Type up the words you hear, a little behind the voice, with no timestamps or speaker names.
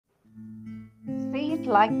it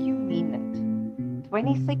like you mean it.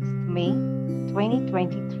 26th May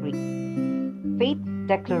 2023. Faith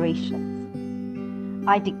Declarations.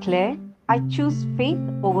 I declare I choose faith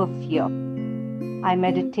over fear. I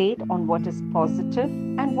meditate on what is positive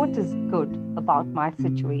and what is good about my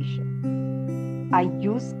situation. I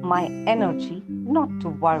use my energy not to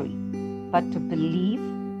worry, but to believe.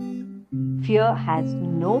 Fear has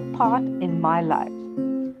no part in my life.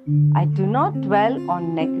 I do not dwell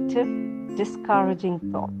on negative, discouraging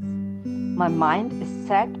thoughts. My mind is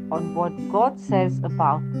set on what God says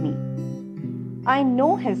about me. I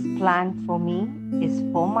know His plan for me is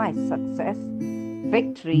for my success,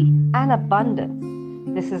 victory, and abundance.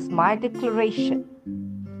 This is my declaration.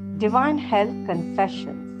 Divine Health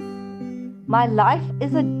Confessions. My life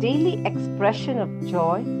is a daily expression of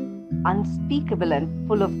joy, unspeakable and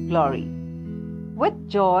full of glory. With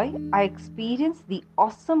joy, I experience the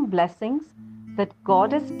awesome blessings that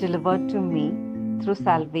God has delivered to me through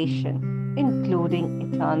salvation,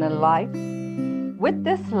 including eternal life. With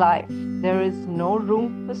this life, there is no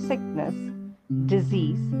room for sickness,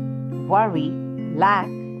 disease, worry, lack,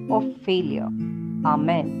 or failure.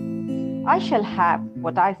 Amen. I shall have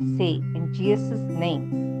what I say in Jesus'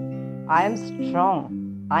 name. I am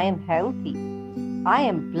strong. I am healthy. I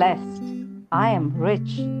am blessed. I am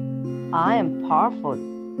rich. I am powerful.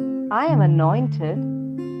 I am anointed.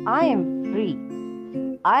 I am free.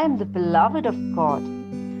 I am the beloved of God.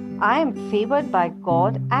 I am favored by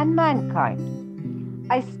God and mankind.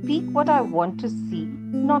 I speak what I want to see,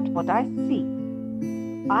 not what I see.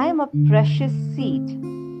 I am a precious seed.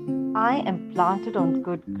 I am planted on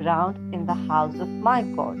good ground in the house of my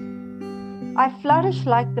God. I flourish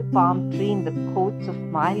like the palm tree in the courts of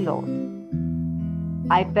my Lord.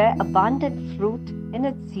 I bear abundant fruit in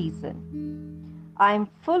its season. I am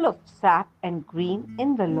full of sap and green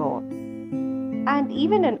in the Lord. And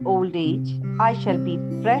even in old age, I shall be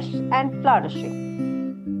fresh and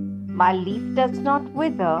flourishing. My leaf does not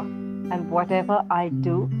wither, and whatever I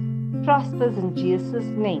do prospers in Jesus'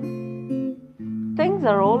 name. Things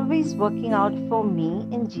are always working out for me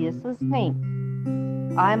in Jesus'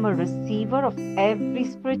 name. I am a receiver of every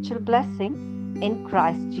spiritual blessing in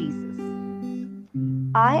Christ Jesus.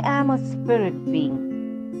 I am a spirit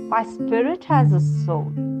being. My spirit has a soul.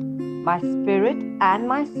 My spirit and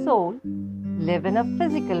my soul live in a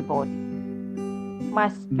physical body. My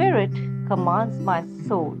spirit commands my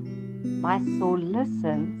soul. My soul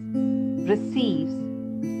listens, receives,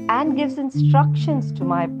 and gives instructions to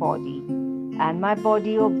my body, and my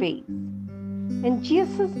body obeys. In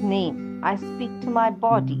Jesus' name, I speak to my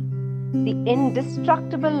body. The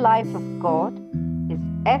indestructible life of God is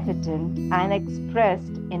evident and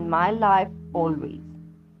expressed in my life always.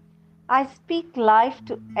 I speak life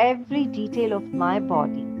to every detail of my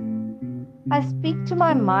body. I speak to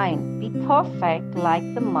my mind, be perfect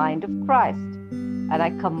like the mind of Christ. And I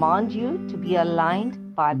command you to be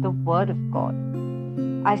aligned by the Word of God.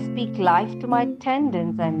 I speak life to my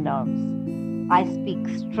tendons and nerves. I speak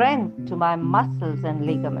strength to my muscles and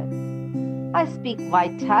ligaments. I speak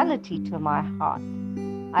vitality to my heart.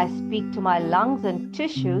 I speak to my lungs and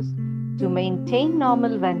tissues to maintain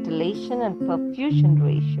normal ventilation and perfusion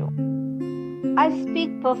ratio. I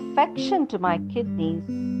speak perfection to my kidneys,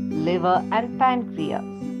 liver, and pancreas.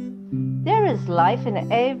 There is life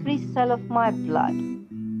in every cell of my blood.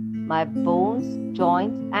 My bones,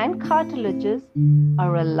 joints, and cartilages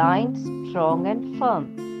are aligned, strong, and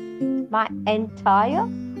firm. My entire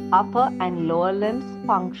upper and lower limbs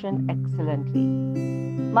function excellently.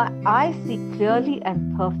 My eyes see clearly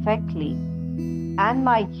and perfectly, and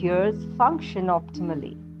my ears function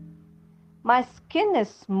optimally. My skin is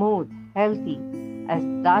smooth, healthy, as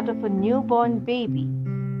that of a newborn baby,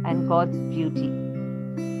 and God's beauty.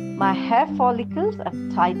 My hair follicles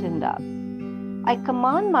are tightened up. I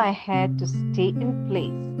command my hair to stay in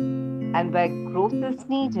place, and where growth is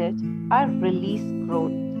needed, I release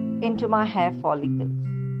growth into my hair follicles.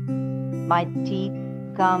 My teeth,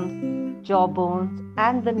 gums, jawbones,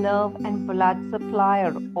 and the nerve and blood supply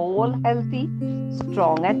are all healthy,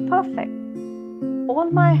 strong, and perfect. All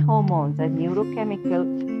my hormones and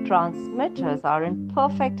neurochemical transmitters are in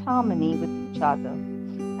perfect harmony with each other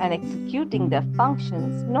and executing their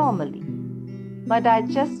functions normally. My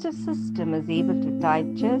digestive system is able to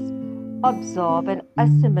digest, absorb, and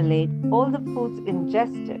assimilate all the foods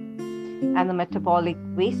ingested, and the metabolic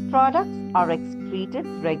waste products are excreted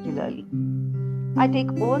regularly. I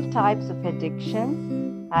take all types of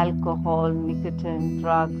addictions, alcohol, nicotine,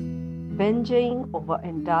 drugs, binging,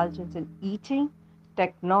 overindulgence in eating,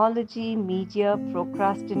 technology, media,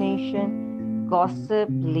 procrastination, gossip,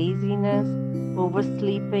 laziness,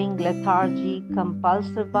 oversleeping, lethargy,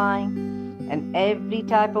 compulsive buying, and every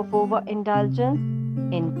type of overindulgence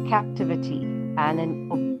in captivity and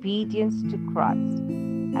in obedience to Christ.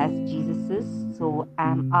 As Jesus is, so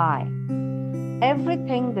am I.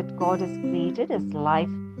 Everything that God has created is life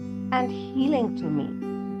and healing to me.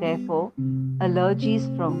 Therefore, allergies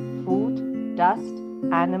from food, dust,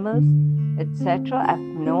 animals, etc. have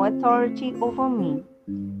no authority over me.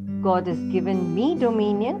 God has given me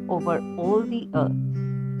dominion over all the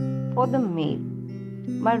earth. For the male,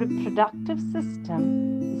 my reproductive system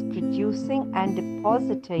is producing and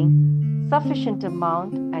depositing sufficient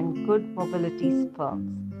amount and good mobility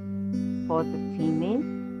sperms. For the female,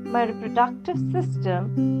 my reproductive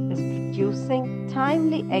system is producing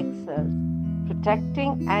timely egg cells,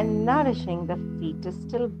 protecting and nourishing the fetus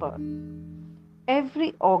till birth.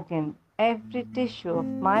 Every organ, every tissue of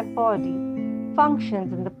my body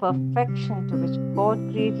functions in the perfection to which God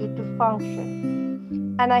created to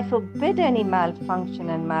function. And I forbid any malfunction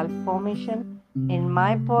and malformation in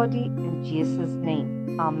my body in Jesus'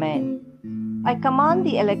 name. Amen. I command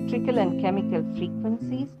the electrical and chemical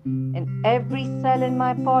frequencies in every cell in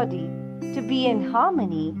my body to be in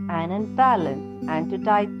harmony and in balance and to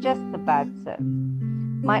digest the bad cells.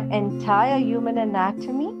 My entire human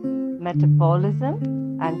anatomy,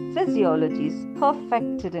 metabolism, and physiology is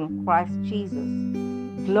perfected in Christ Jesus.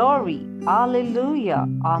 Glory, Alleluia,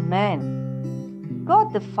 Amen.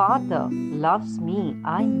 God the Father loves me,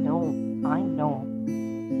 I know.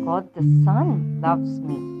 God the Son loves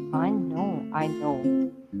me, I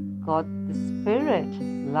know. God the Spirit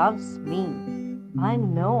loves me, I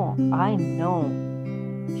know.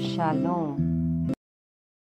 Shalom.